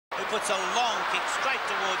puts a long kick straight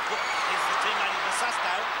towards his teammate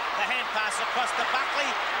Basasto. The hand pass across to Buckley.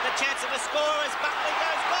 The chance of a score as Buckley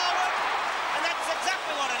goes forward. And that's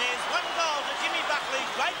exactly what it is. 1 goal to Jimmy Buckley.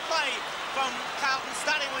 Great play from Carlton,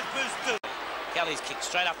 starting with Bruce Doo. Kelly's kicked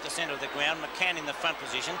straight up the centre of the ground. McCann in the front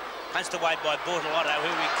position. Punched away by Bortolotto, who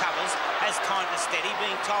recovers. Has time to steady.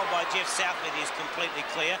 Being told by Jeff Southwood is completely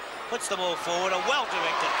clear. Puts the ball forward. A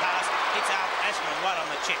well-directed pass. Hits out Ashman right on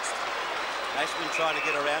the chest. Ashman trying to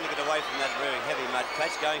get around to get away from that very heavy mud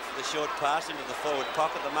patch, going for the short pass into the forward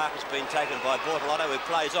pocket. The mark has been taken by Bortolotto, who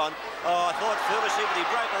plays on. Oh, I thought foolishly, but he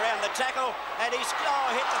broke around the tackle, and he's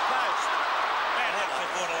hit the post. Bad hit for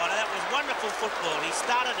Bortolotto. That was wonderful football. He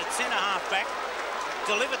started at centre half back,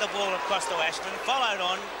 delivered the ball across to Ashman, followed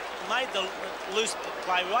on, made the loose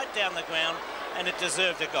play right down the ground, and it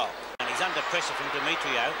deserved a goal. And he's under pressure from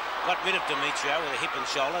Demetrio. Got rid of Demetrio with a hip and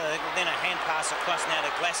shoulder. Then a hand pass across now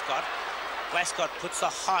to Glascott. Glascott puts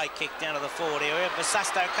a high kick down to the forward area.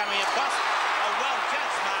 Basasto coming across. A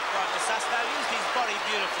well-judged mark by Basasto. Used his body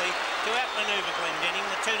beautifully to outmanoeuvre Glendenning.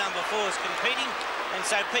 The 2 number 4s competing. And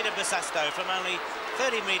so Peter Basasto from only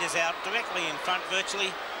 30 metres out, directly in front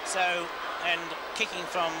virtually. So, and kicking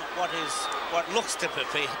from what looks to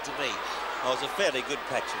be. Well, it's a fairly good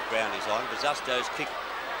patch of ground he's on. Basasto's kick,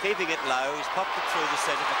 keeping it low. He's popped it through the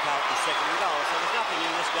centre for Carlton's second goal. So there's nothing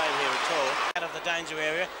in this game here at all. Out of the danger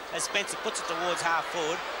area as Spencer puts it towards half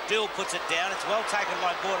forward. Dool puts it down. It's well taken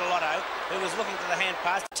by Bortolotto, who was looking for the hand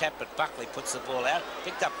pass. Tap, but Buckley puts the ball out.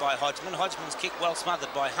 Picked up by Hodgman. Hodgman's kick well smothered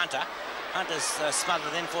by Hunter. Hunter's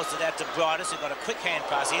smothered, then forced it out to Bridus, who got a quick hand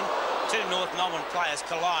pass in. 2 North Melbourne players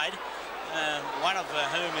collide, one of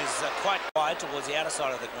whom is quite wide towards the outer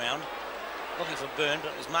side of the ground. Looking for Byrne,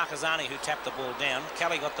 but it was Marcazani who tapped the ball down.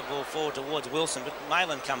 Kelly got the ball forward towards Wilson, but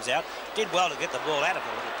Malin comes out. Did well to get the ball out of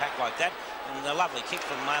a little pack like that. And a lovely kick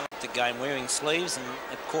from Malin. The game wearing sleeves, and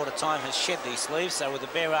at quarter time has shed these sleeves. So with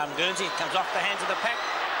the bare arm Guernsey, it comes off the hands of the pack.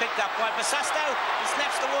 Picked up by Basasto. He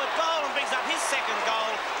snaps toward goal and brings up his second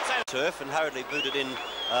goal. So turf and hurriedly booted in.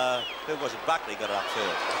 Who was it? Buckley got it up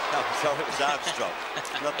first. No, sorry, it was Armstrong.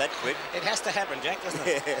 Not that quick. It has to happen, Jack, doesn't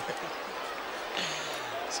it? Yeah.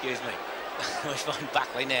 Excuse me. We find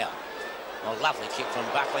Buckley now. A lovely kick from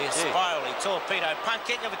Buckley. A spirally torpedo punt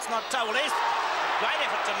kick. If it's not told is. Great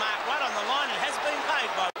effort to mark right on the line. It has been paid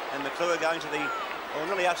by. And McClure going to the,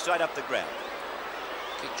 nearly out straight up the ground.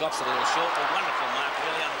 Kick drops a little short. A wonderful mark,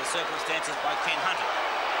 really, under the circumstances by Ken Hunter.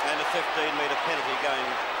 And a 15-metre penalty going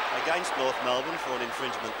against North Melbourne for an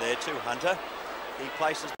infringement there to Hunter. He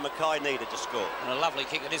places Mackay needed to score. And a lovely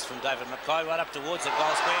kick it is from David Mackay right up towards the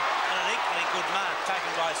goal square. And an equally good mark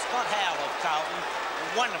taken by Scott Howell of Carlton. A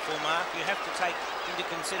wonderful mark. You have to take into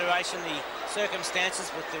consideration the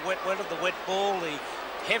circumstances with the wet weather, the wet ball, the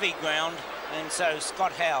heavy ground. And so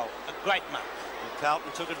Scott Howell, a great mark. And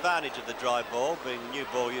Carlton took advantage of the dry ball, being new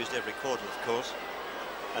ball used every quarter, of course,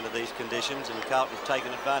 under these conditions. And Carlton's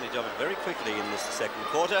taken advantage of it very quickly in this second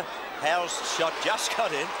quarter. Howell's shot just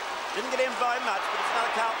got in. Didn't get in by much, but it's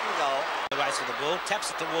another Carlton goal. The race for the ball, taps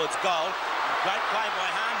it towards goal. Great play by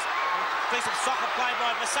Harms. A piece of soccer play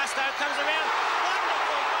by Basasto comes around.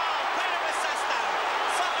 Wonderful goal, Peter Basasto.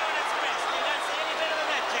 Soccer at its best. You don't see any better than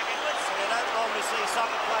that, Jack Edwards. You don't normally see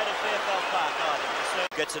soccer played at Fairfield Park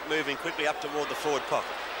either. Gets it moving quickly up toward the forward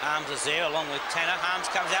pocket. Harms is there along with Tanner. Harms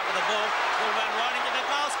comes out with the ball. Will run right into the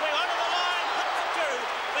goal square, onto the line, puts it through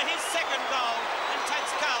for his second goal and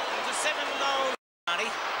takes Carlton to 7 goals.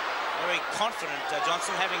 Very confident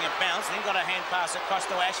Johnson having a bounce, then got a hand pass across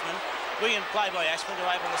to Ashman. Brilliant play by Ashman, who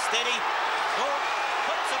able to steady.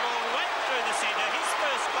 Puts the ball right through the centre. His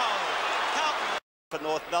first goal. Carlton. For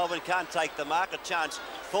North Melbourne, can't take the mark. A chance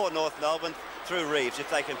for North Melbourne through Reeves if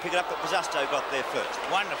they can pick it up, but Basasto got there first.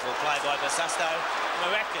 Wonderful play by Basasto.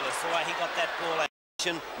 Miraculous the way he got that ball out.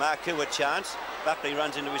 Marku a chance. Buckley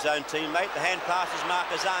runs into his own teammate. The hand passes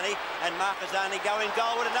Marcazani, and Marcazani going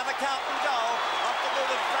goal with another Carlton goal off the ball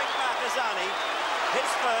of Frank Marcazani. His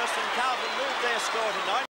first, and Carlton moved their score to 9.